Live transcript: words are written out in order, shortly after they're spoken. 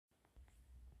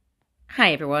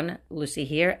Hi everyone, Lucy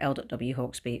here, L.W.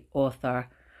 Hawkesby, author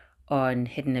on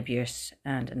hidden abuse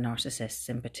and narcissists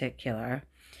in particular.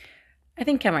 I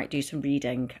think I might do some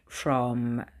reading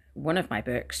from one of my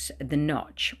books, The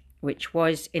Notch, which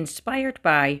was inspired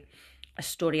by a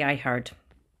story I heard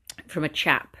from a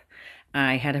chap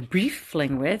I had a brief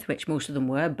fling with, which most of them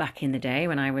were back in the day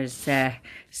when I was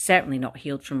certainly not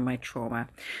healed from my trauma,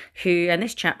 and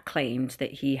this chap claimed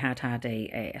that he had had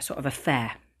a sort of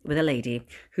affair with a lady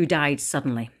who died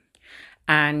suddenly.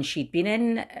 And she'd been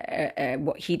in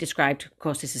what he described, of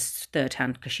course, this is third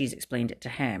hand because she's explained it to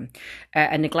him,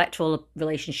 a neglectful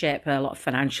relationship, a lot of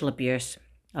financial abuse,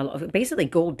 a lot of basically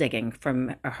gold digging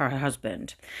from her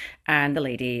husband. And the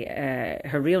lady,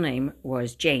 her real name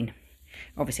was Jane.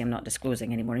 Obviously, I'm not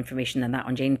disclosing any more information than that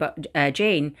on Jane, but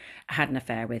Jane had an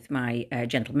affair with my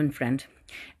gentleman friend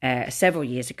several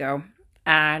years ago.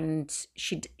 And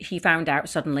he found out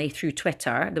suddenly through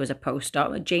Twitter, there was a post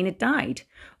up that Jane had died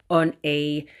on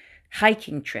a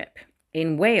hiking trip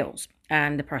in Wales.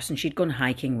 And the person she'd gone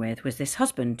hiking with was this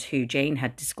husband who Jane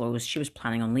had disclosed she was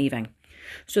planning on leaving.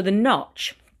 So The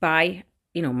Notch by,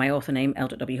 my author name,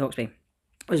 L.W. Hawkesby,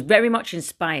 was very much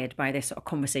inspired by this sort of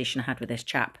conversation I had with this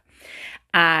chap.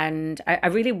 And I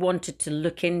really wanted to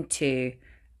look into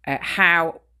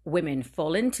how women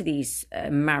fall into these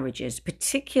marriages,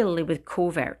 particularly with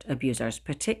covert abusers,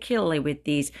 particularly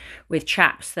with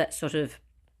chaps that sort of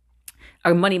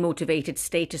are money motivated,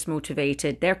 status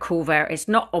motivated. They're covert. It's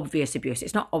not obvious abuse.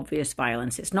 It's not obvious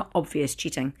violence. It's not obvious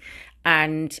cheating.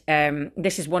 And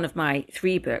this is one of my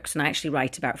 3 books, and I actually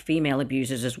write about female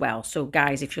abusers as well. So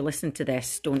guys, if you listen to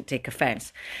this, don't take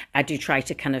offense. I do try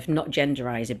to kind of not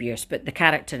genderize abuse, but the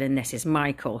character in this is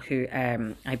Michael, who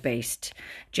I based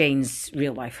Jane's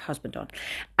real life husband on.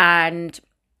 And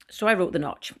so I wrote The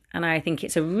Notch, and I think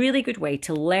it's a really good way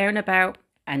to learn about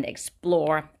and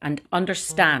explore and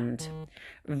understand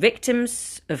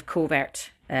victims of covert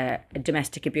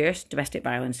domestic abuse, domestic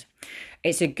violence.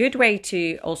 It's a good way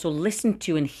to also listen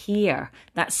to and hear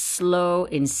that slow,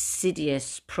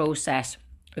 insidious process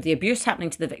of the abuse happening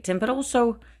to the victim, but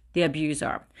also the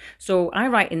abuser. So I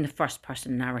write in the first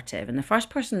person narrative, and the first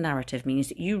person narrative means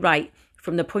that you write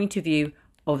from the point of view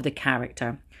of the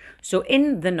character. So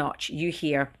in The Notch, you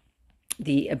hear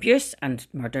the abuse and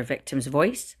murder victim's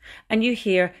voice, and you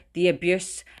hear the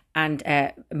abuse and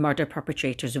murder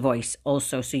perpetrator's voice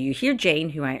also. So you hear Jane,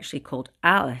 who I actually called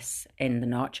Alice in The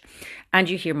Notch, and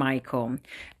you hear Michael.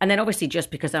 And then obviously,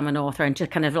 just because I'm an author and to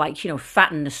kind of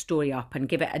fatten the story up and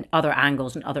give it other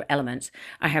angles and other elements,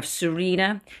 I have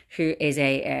Serena, who is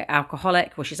a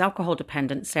alcoholic. Well, she's alcohol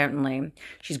dependent, certainly.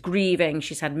 She's grieving.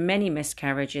 She's had many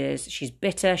miscarriages. She's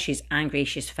bitter. She's angry.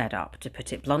 She's fed up, to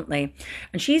put it bluntly.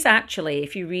 And she's actually,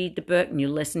 if you read the book and you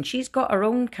listen, she's got her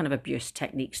own kind of abuse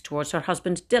techniques towards her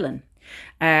husband, Dylan.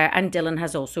 And Dylan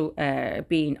has also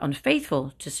been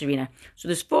unfaithful to Serena. So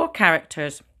there's 4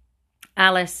 characters: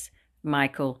 Alice,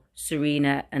 Michael,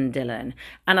 Serena, and Dylan.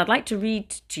 And I'd like to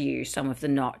read to you some of The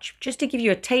Notch, just to give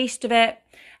you a taste of it.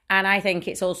 And I think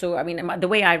it's also, the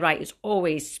way I write is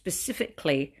always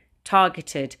specifically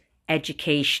targeted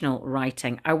educational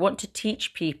writing. I want to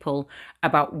teach people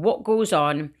about what goes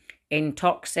on in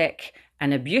toxic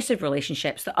and abusive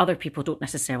relationships that other people don't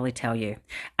necessarily tell you.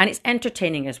 And it's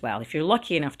entertaining as well. If you're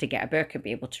lucky enough to get a book and be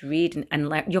able to read and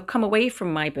learn, you'll come away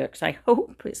from my books, I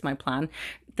hope, it's my plan,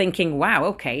 thinking, wow,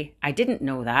 okay, I didn't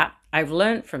know that. I've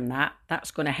learned from that. That's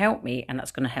going to help me, and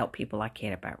that's going to help people I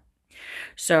care about.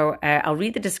 So I'll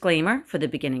read the disclaimer for the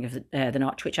beginning of The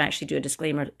Notch, which I actually do a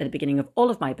disclaimer at the beginning of all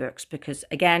of my books, because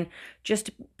again, just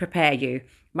to prepare you,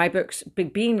 my books,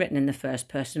 being written in the first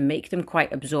person, make them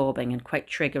quite absorbing and quite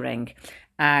triggering.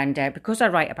 And because I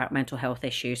write about mental health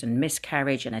issues and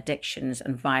miscarriage and addictions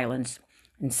and violence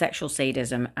and sexual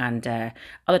sadism and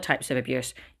other types of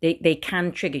abuse, they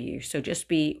can trigger you. So just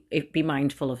be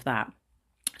mindful of that.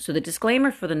 So the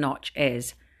disclaimer for The Notch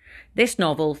is: this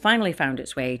novel finally found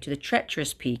its way to the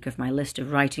treacherous peak of my list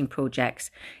of writing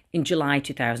projects in July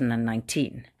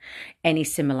 2019. Any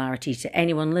similarity to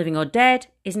anyone living or dead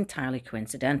is entirely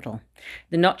coincidental.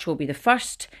 The Notch will be the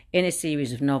first in a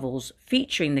series of novels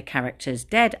featuring the characters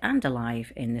dead and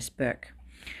alive in this book.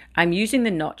 I'm using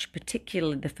The Notch,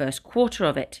 particularly the first quarter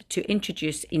of it, to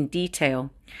introduce in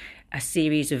detail a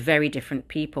series of very different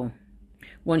people.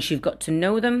 Once you've got to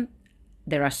know them,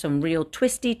 there are some real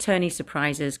twisty-turny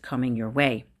surprises coming your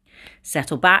way.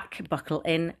 Settle back, buckle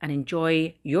in, and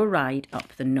enjoy your ride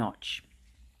up The Notch.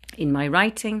 In my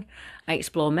writing, I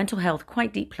explore mental health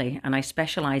quite deeply, and I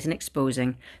specialise in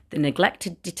exposing the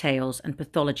neglected details and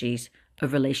pathologies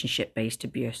of relationship-based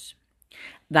abuse.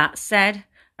 That said,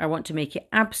 I want to make it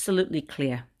absolutely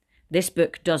clear This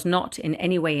book does not in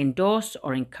any way endorse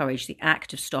or encourage the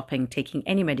act of stopping taking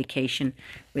any medication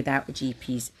without a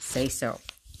GP's say-so.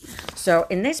 So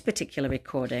in this particular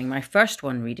recording, my first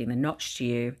one, reading The Notch to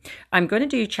you, I'm going to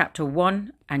do chapter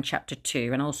 1 and chapter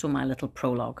 2 and also my little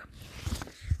prologue.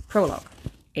 Prologue.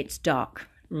 It's dark,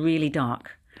 really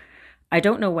dark. I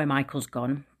don't know where Michael's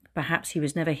gone. Perhaps he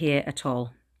was never here at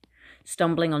all.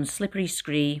 Stumbling on slippery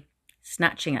scree,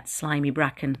 snatching at slimy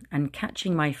bracken and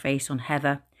catching my face on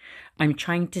heather, I'm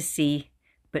trying to see,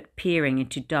 but peering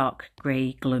into dark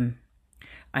grey gloom.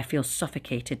 I feel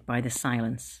suffocated by the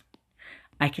silence.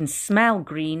 I can smell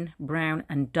green, brown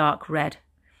and dark red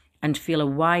and feel a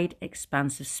wide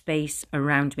expanse of space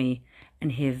around me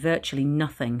and hear virtually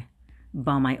nothing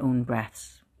bar my own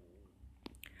breaths.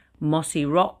 Mossy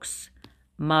rocks,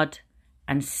 mud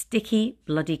and sticky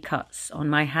bloody cuts on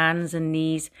my hands and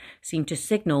knees seem to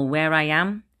signal where I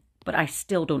am, but I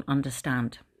still don't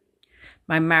understand.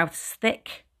 My mouth's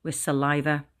thick with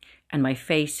saliva and my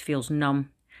face feels numb.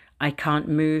 I can't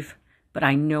move, but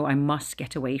I know I must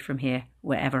get away from here,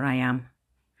 wherever I am.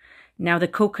 Now the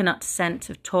coconut scent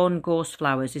of torn gorse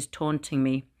flowers is taunting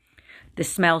me. The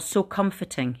smell so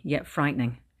comforting, yet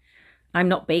frightening. I'm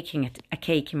not baking a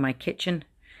cake in my kitchen.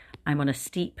 I'm on a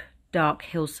steep, dark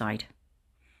hillside.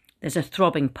 There's a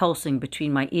throbbing, pulsing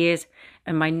between my ears,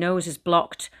 and my nose is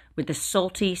blocked with the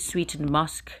salty, sweetened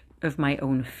musk of my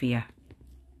own fear.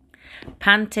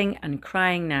 Panting and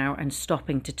crying now and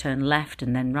stopping to turn left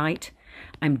and then right,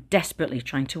 I'm desperately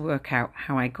trying to work out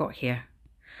how I got here.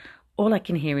 All I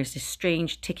can hear is this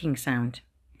strange ticking sound.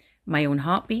 My own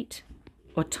heartbeat,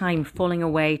 or time falling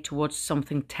away towards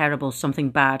something terrible, something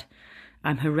bad.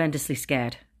 I'm horrendously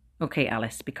scared. Okay,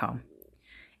 Alice, be calm.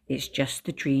 It's just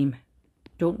the dream.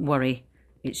 Don't worry,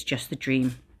 it's just the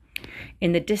dream.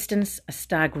 In the distance, a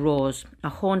stag roars, a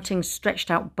haunting,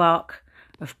 stretched-out bark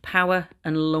of power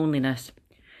and loneliness.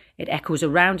 It echoes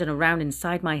around and around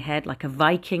inside my head like a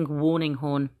Viking warning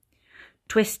horn.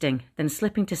 Twisting, then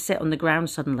slipping to sit on the ground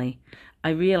suddenly, I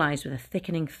realise with a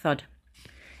thickening thud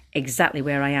exactly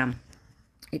where I am.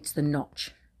 It's the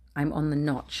Notch. I'm on the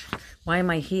Notch. Why am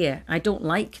I here? I don't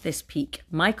like this peak.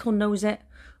 Michael knows it.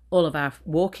 All of our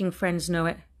walking friends know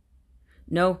it.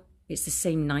 No, it's the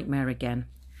same nightmare again.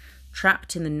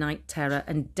 Trapped in the night terror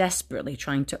and desperately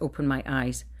trying to open my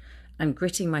eyes. I'm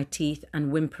gritting my teeth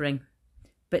and whimpering,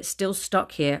 but still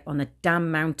stuck here on the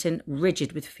damn mountain,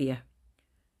 rigid with fear.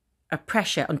 A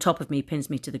pressure on top of me pins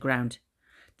me to the ground.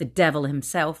 The devil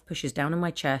himself pushes down on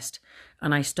my chest,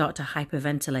 and I start to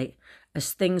hyperventilate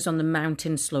as things on the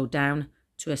mountain slow down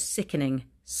to a sickening,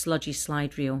 sludgy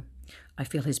slide reel. I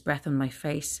feel his breath on my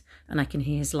face, and I can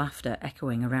hear his laughter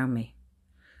echoing around me.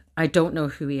 I don't know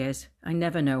who he is. I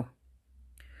never know.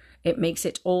 It makes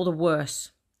it all the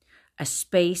worse. A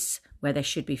space where there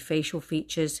should be facial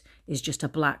features is just a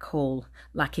black hole,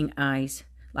 lacking eyes,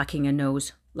 lacking a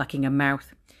nose, lacking a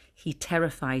mouth. He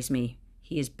terrifies me.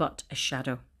 He is but a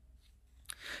shadow.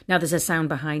 Now there's a sound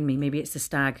behind me. Maybe it's the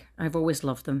stag. I've always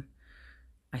loved them.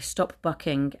 I stop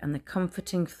bucking and the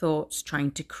comforting thoughts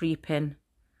trying to creep in.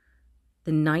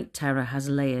 The night terror has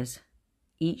layers.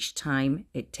 Each time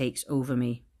it takes over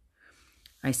me.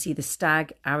 I see the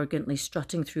stag arrogantly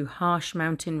strutting through harsh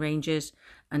mountain ranges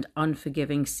and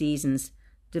unforgiving seasons,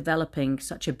 developing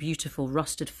such a beautiful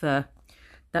rusted fur,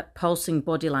 that pulsing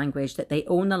body language that they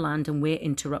own the land and we're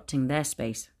interrupting their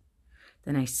space.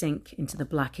 Then I sink into the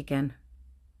black again.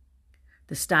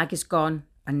 The stag is gone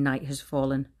and night has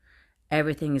fallen.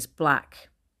 Everything is black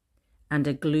and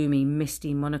a gloomy,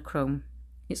 misty monochrome.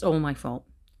 It's all my fault.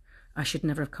 I should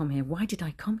never have come here. Why did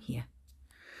I come here?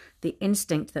 The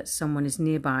instinct that someone is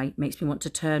nearby makes me want to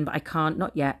turn, but I can't,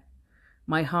 not yet.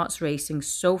 My heart's racing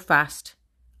so fast,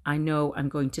 I know I'm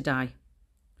going to die.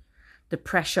 The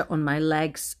pressure on my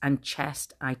legs and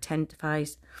chest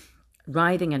intensifies.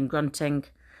 Writhing and grunting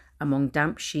among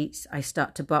damp sheets, I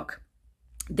start to buck.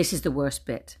 This is the worst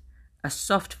bit. A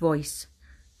soft voice,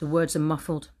 the words are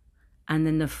muffled, and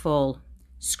then the fall.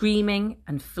 Screaming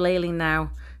and flailing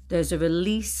now, there's a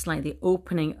release like the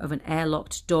opening of an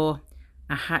airlocked door,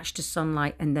 a hatch to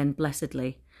sunlight, and then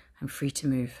blessedly, I'm free to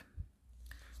move.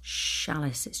 Shh,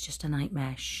 Alice, it's just a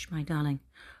nightmare. Shh, my darling.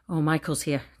 Oh, Michael's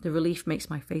here. The relief makes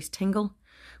my face tingle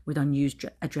with unused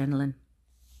adrenaline.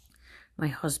 My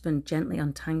husband gently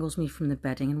untangles me from the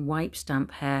bedding and wipes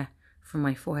damp hair from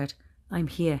my forehead. I'm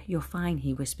here. You're fine,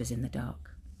 he whispers in the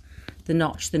dark. The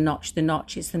Notch, the Notch, the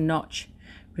Notch, it's the Notch.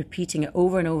 Repeating it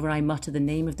over and over, I mutter the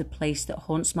name of the place that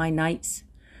haunts my nights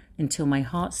until my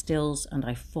heart stills and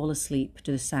I fall asleep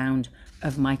to the sound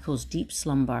of Michael's deep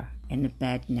slumber in the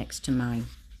bed next to mine.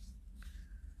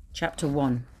 Chapter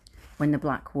 1. When the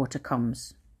Black Water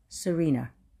Comes.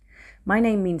 Serena. My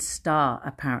name means star,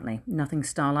 apparently. Nothing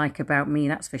star-like about me,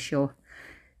 that's for sure.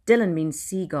 Dylan means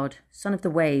sea god, son of the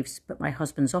waves, but my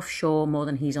husband's offshore more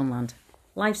than he's on land.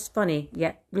 Life's funny,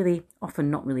 yet really often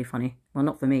not really funny. Well,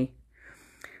 not for me.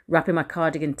 Wrapping my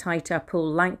cardigan tighter, I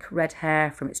pull lank red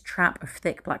hair from its trap of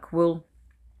thick black wool.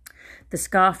 The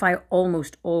scarf I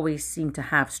almost always seem to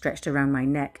have stretched around my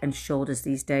neck and shoulders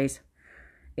these days.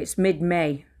 It's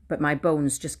mid-May, but my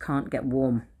bones just can't get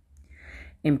warm.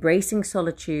 Embracing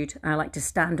solitude, I like to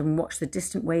stand and watch the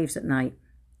distant waves at night.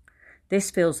 This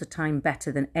fills the time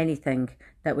better than anything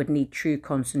that would need true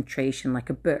concentration, like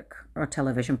a book or a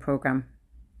television programme.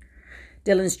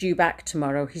 Dylan's due back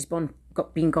tomorrow. He's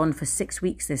been gone for 6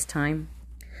 weeks this time,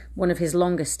 one of his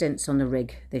longest stints on the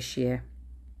rig this year.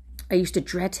 I used to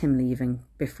dread him leaving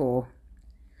before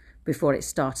it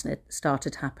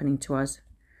started happening to us.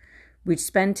 We'd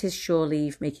spent his shore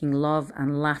leave making love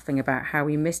and laughing about how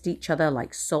we missed each other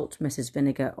like salt misses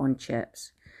vinegar on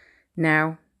chips.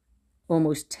 Now,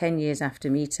 almost 10 years after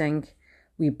meeting,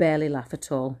 we barely laugh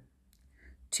at all.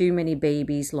 Too many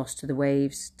babies lost to the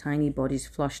waves, tiny bodies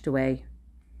flushed away.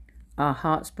 Our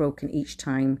hearts broken each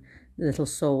time the little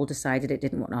soul decided it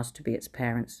didn't want us to be its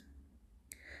parents.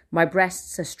 My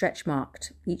breasts are stretch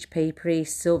marked, each papery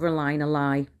silver line a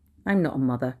lie. I'm not a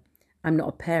mother. I'm not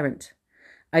a parent.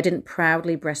 I didn't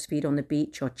proudly breastfeed on the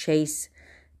beach or chase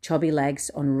chubby legs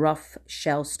on rough,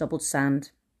 shell-stubbled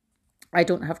sand. I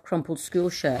don't have crumpled school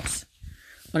shirts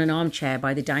on an armchair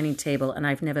by the dining table, and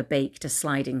I've never baked a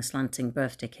sliding, slanting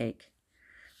birthday cake.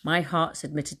 My heart's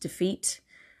admitted defeat,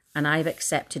 and I've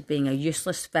accepted being a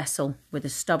useless vessel with a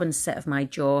stubborn set of my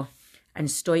jaw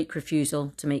and stoic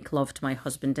refusal to make love to my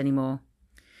husband anymore.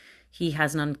 He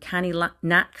has an uncanny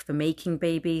knack for making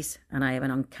babies, and I have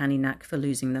an uncanny knack for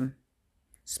losing them.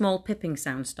 Small pipping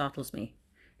sound startles me.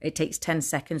 It takes 10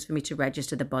 seconds for me to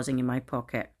register the buzzing in my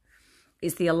pocket.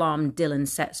 It's the alarm Dylan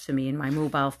sets for me in my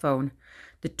mobile phone,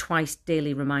 the twice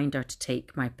daily reminder to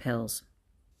take my pills.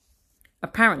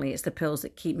 Apparently it's the pills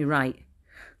that keep me right.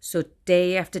 So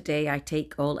day after day I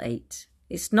take all 8.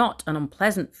 It's not an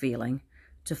unpleasant feeling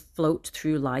to float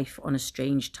through life on a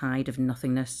strange tide of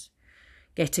nothingness.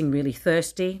 Getting really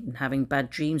thirsty and having bad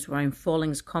dreams where I'm falling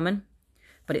is common,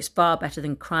 but it's far better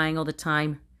than crying all the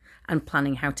time and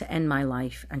planning how to end my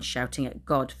life and shouting at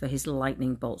God for his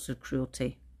lightning bolts of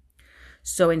cruelty.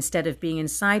 So instead of being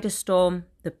inside a storm,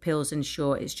 the pills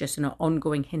ensure it's just an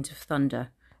ongoing hint of thunder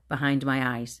behind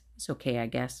my eyes. It's okay, I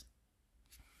guess.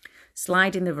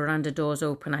 Sliding the veranda doors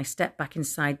open, I step back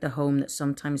inside the home that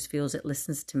sometimes feels it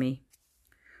listens to me.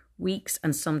 Weeks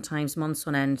and sometimes months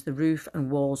on end, the roof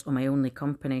and walls are my only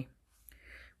company.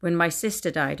 When my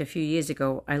sister died a few years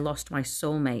ago, I lost my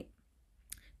soulmate.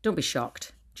 Don't be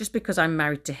shocked. Just because I'm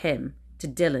married to him, to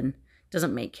Dylan,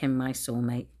 doesn't make him my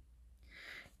soulmate.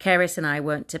 Keris and I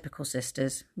weren't typical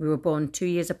sisters. We were born 2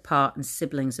 years apart and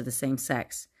siblings of the same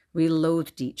sex. We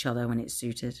loathed each other when it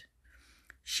suited.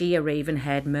 She, a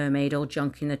raven-haired mermaid, all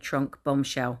junk in the trunk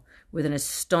bombshell, with an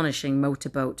astonishing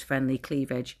motorboat-friendly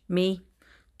cleavage. Me,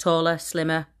 taller,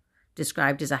 slimmer,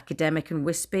 described as academic and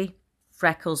wispy,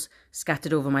 freckles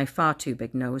scattered over my far too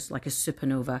big nose like a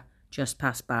supernova just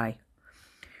passed by.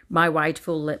 My wide,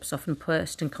 full lips often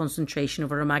pursed in concentration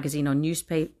over a magazine or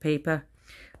newspaper,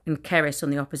 and Keris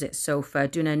on the opposite sofa,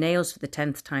 doing her nails for the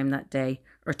 10th time that day,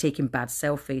 or taking bad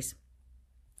selfies.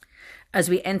 As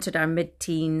we entered our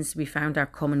mid-teens, we found our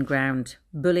common ground: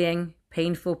 bullying,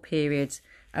 painful periods,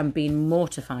 and being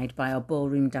mortified by our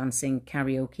ballroom dancing,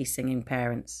 karaoke singing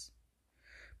parents.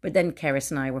 But then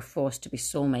Keris and I were forced to be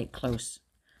soulmate close,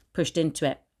 pushed into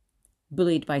it,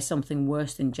 bullied by something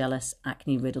worse than jealous,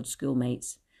 acne-riddled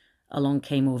schoolmates. Along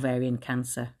came ovarian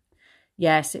cancer.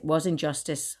 Yes, it was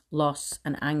injustice, loss,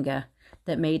 and anger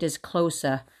that made us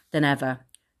closer than ever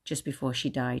just before she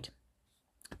died.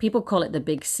 People call it the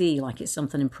Big C like it's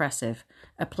something impressive,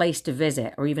 a place to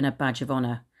visit, or even a badge of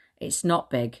honour. It's not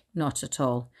big, not at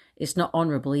all. It's not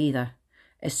honourable either,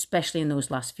 especially in those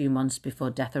last few months before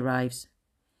death arrives.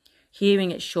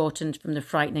 Hearing it shortened from the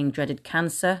frightening, dreaded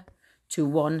cancer to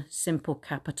one simple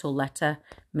capital letter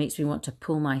makes me want to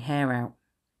pull my hair out.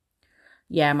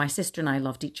 Yeah, my sister and I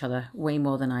loved each other way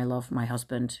more than I love my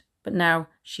husband. But now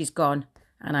she's gone,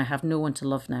 and I have no one to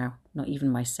love now, not even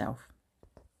myself.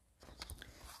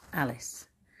 Alice.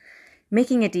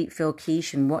 Making a deep fill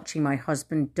quiche and watching my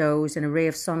husband doze in a ray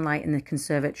of sunlight in the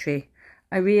conservatory,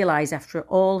 I realise after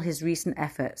all his recent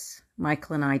efforts,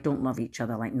 Michael and I don't love each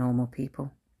other like normal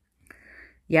people.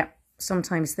 Yep,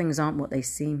 sometimes things aren't what they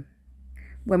seem.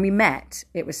 When we met,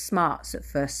 it was smarts at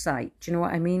first sight. Do you know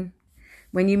what I mean?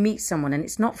 When you meet someone and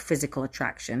it's not physical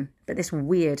attraction, but this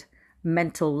weird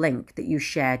mental link that you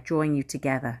share drawing you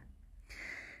together.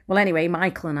 Well, anyway,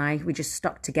 Michael and I, we just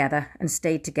stuck together and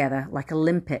stayed together like a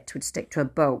limpet would stick to a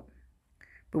boat.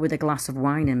 But with a glass of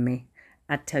wine in me,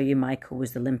 I'd tell you Michael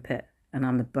was the limpet and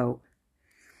I'm the boat.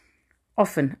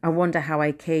 Often I wonder how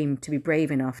I came to be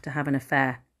brave enough to have an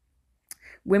affair.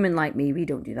 Women like me, we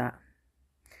don't do that.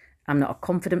 I'm not a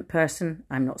confident person.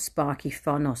 I'm not sparky,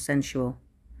 fun or sensual.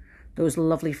 Those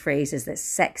lovely phrases that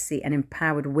sexy and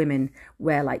empowered women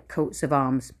wear like coats of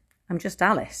arms. I'm just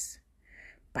Alice.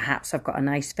 Perhaps I've got a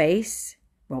nice face.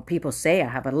 Well, people say I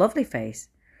have a lovely face.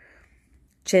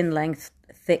 Chin length,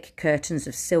 thick curtains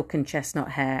of silken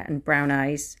chestnut hair and brown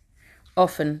eyes,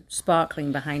 often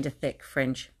sparkling behind a thick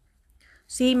fringe.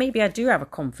 See, maybe I do have a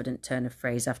confident turn of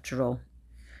phrase after all.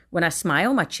 When I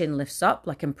smile, my chin lifts up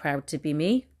like I'm proud to be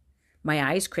me. My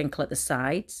eyes crinkle at the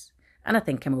sides, and I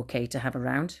think I'm okay to have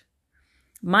around.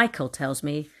 Michael tells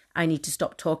me I need to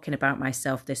stop talking about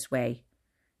myself this way,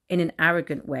 in an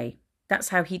arrogant way. That's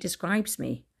how he describes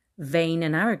me, vain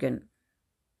and arrogant.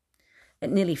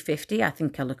 At nearly 50, I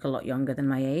think I look a lot younger than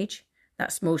my age.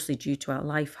 That's mostly due to a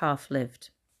life half lived.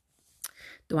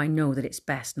 Though I know that it's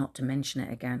best not to mention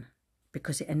it again,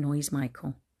 because it annoys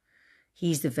Michael.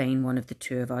 He's the vain one of the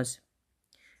two of us.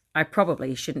 I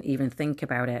probably shouldn't even think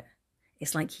about it.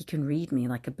 It's like he can read me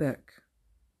like a book.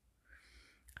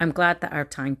 I'm glad that our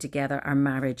time together, our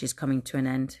marriage, is coming to an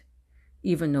end,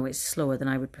 even though it's slower than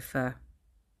I would prefer.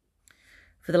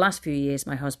 For the last few years,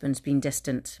 my husband's been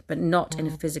distant, but not in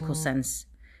a physical sense.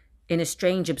 In a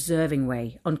strange, observing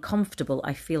way, uncomfortable,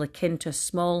 I feel akin to a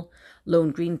small,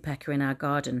 lone greenpecker in our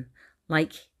garden,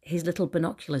 like his little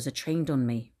binoculars are trained on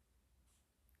me.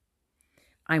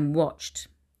 I'm watched.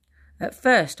 At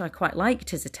first, I quite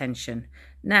liked his attention.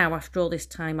 Now, after all this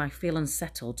time, I feel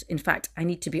unsettled. In fact, I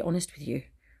need to be honest with you.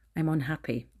 I'm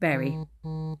unhappy, very.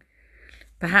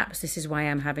 Perhaps this is why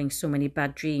I'm having so many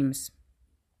bad dreams.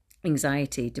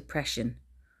 Anxiety, depression,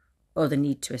 or the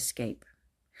need to escape.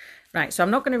 Right, so I'm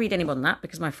not going to read any more than that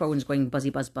because my phone's going buzzy,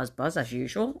 buzz, buzz, buzz, as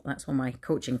usual. That's all my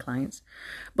coaching clients.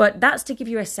 But that's to give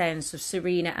you a sense of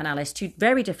Serena and Alice, two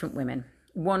very different women.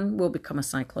 One will become a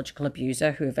psychological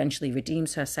abuser who eventually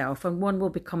redeems herself, and one will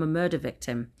become a murder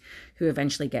victim who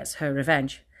eventually gets her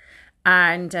revenge.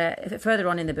 And further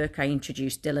on in the book, I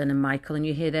introduce Dylan and Michael, and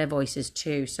you hear their voices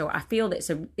too. So I feel that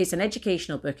it's an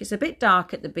educational book. It's a bit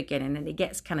dark at the beginning, and it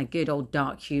gets kind of good old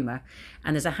dark humour.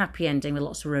 And there's a happy ending with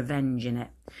lots of revenge in it.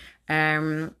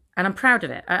 And I'm proud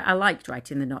of it. I liked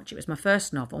writing The Notch. It was my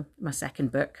first novel, my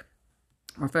second book.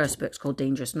 My first book's called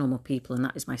Dangerous Normal People, and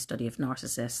that is my study of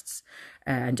narcissists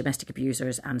and domestic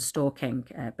abusers and stalking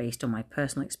based on my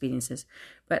personal experiences.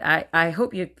 But I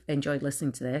hope you enjoyed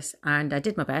listening to this, and I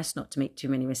did my best not to make too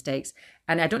many mistakes.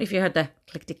 And I don't know if you heard the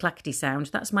clickety-clackety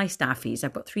sound. That's my Staffies.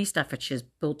 I've got 3 Staffordshire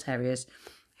Bull Terriers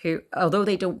who, although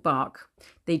they don't bark,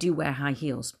 they do wear high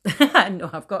heels. No,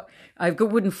 I've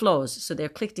got wooden floors, so they're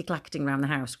clickety-clacketing around the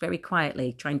house very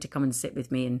quietly, trying to come and sit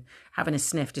with me and having a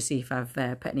sniff to see if I've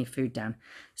put any food down.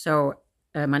 So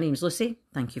my name's Lucy.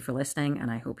 Thank you for listening,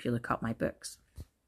 and I hope you look up my books.